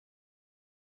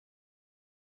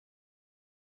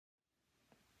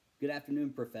Good afternoon,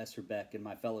 Professor Beck and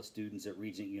my fellow students at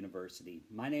Regent University.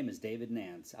 My name is David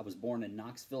Nance. I was born in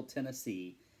Knoxville,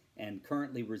 Tennessee, and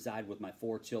currently reside with my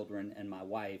 4 children and my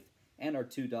wife and our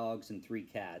 2 dogs and 3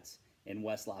 cats in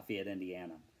West Lafayette,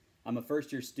 Indiana. I'm a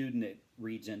first-year student at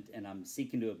Regent, and I'm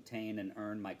seeking to obtain and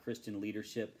earn my Christian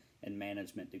leadership and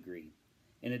management degree.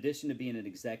 In addition to being an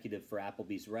executive for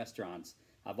Applebee's restaurants,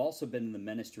 I've also been in the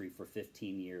ministry for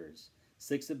 15 years.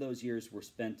 6 of those years were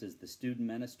spent as the student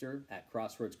minister at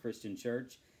Crossroads Christian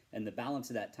Church, and the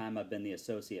balance of that time I've been the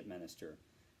associate minister.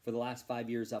 For the last 5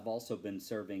 years, I've also been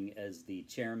serving as the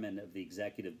chairman of the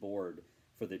executive board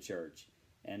for the church,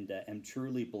 and am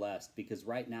truly blessed because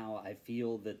right now I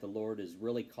feel that the Lord is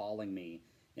really calling me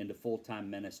into full-time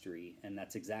ministry, and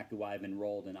that's exactly why I've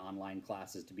enrolled in online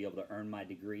classes to be able to earn my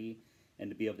degree and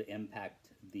to be able to impact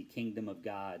the kingdom of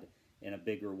God in a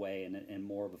bigger way and in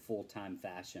more of a full-time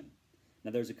fashion. Now,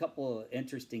 there's a couple of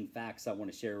interesting facts I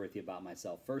want to share with you about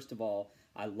myself. First of all,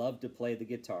 I love to play the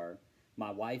guitar. My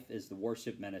wife is the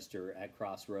worship minister at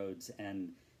Crossroads, and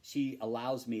she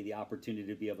allows me the opportunity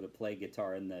to be able to play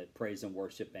guitar in the praise and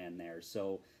worship band there.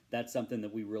 So that's something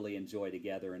that we really enjoy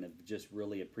together and have just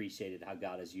really appreciated how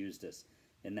God has used us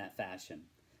in that fashion.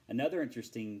 Another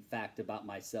interesting fact about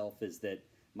myself is that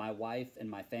my wife and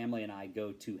my family and I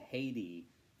go to Haiti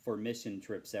for mission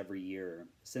trips every year.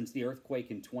 Since the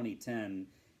earthquake in 2010,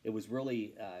 it was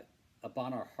really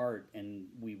upon our heart, and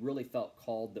we really felt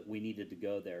called that we needed to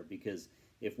go there, because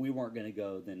if we weren't going to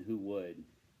go, then who would?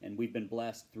 And we've been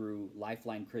blessed through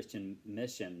Lifeline Christian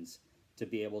Missions to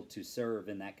be able to serve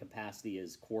in that capacity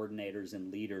as coordinators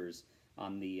and leaders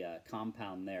on the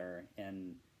compound there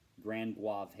in Grand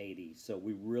Guave, Haiti. So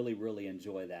we really, really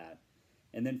enjoy that.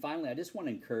 And then finally, I just want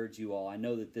to encourage you all. I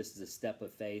know that this is a step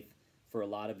of faith for a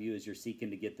lot of you as you're seeking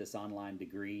to get this online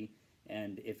degree.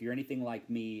 And if you're anything like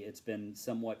me, it's been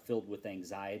somewhat filled with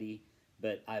anxiety.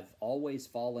 But I've always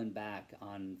fallen back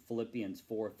on Philippians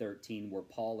 4:13, where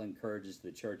Paul encourages the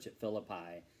church at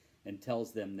Philippi and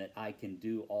tells them that I can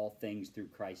do all things through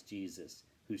Christ Jesus,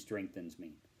 who strengthens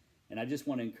me. And I just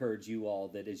want to encourage you all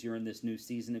that as you're in this new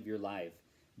season of your life,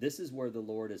 this is where the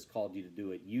Lord has called you to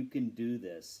do it. You can do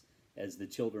this, as the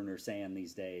children are saying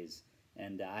these days.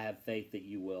 And I have faith that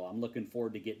you will. I'm looking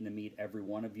forward to getting to meet every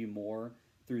one of you more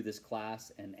through this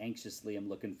class, and anxiously I'm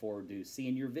looking forward to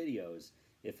seeing your videos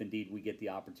if indeed we get the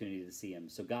opportunity to see them.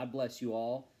 So God bless you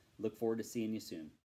all. Look forward to seeing you soon.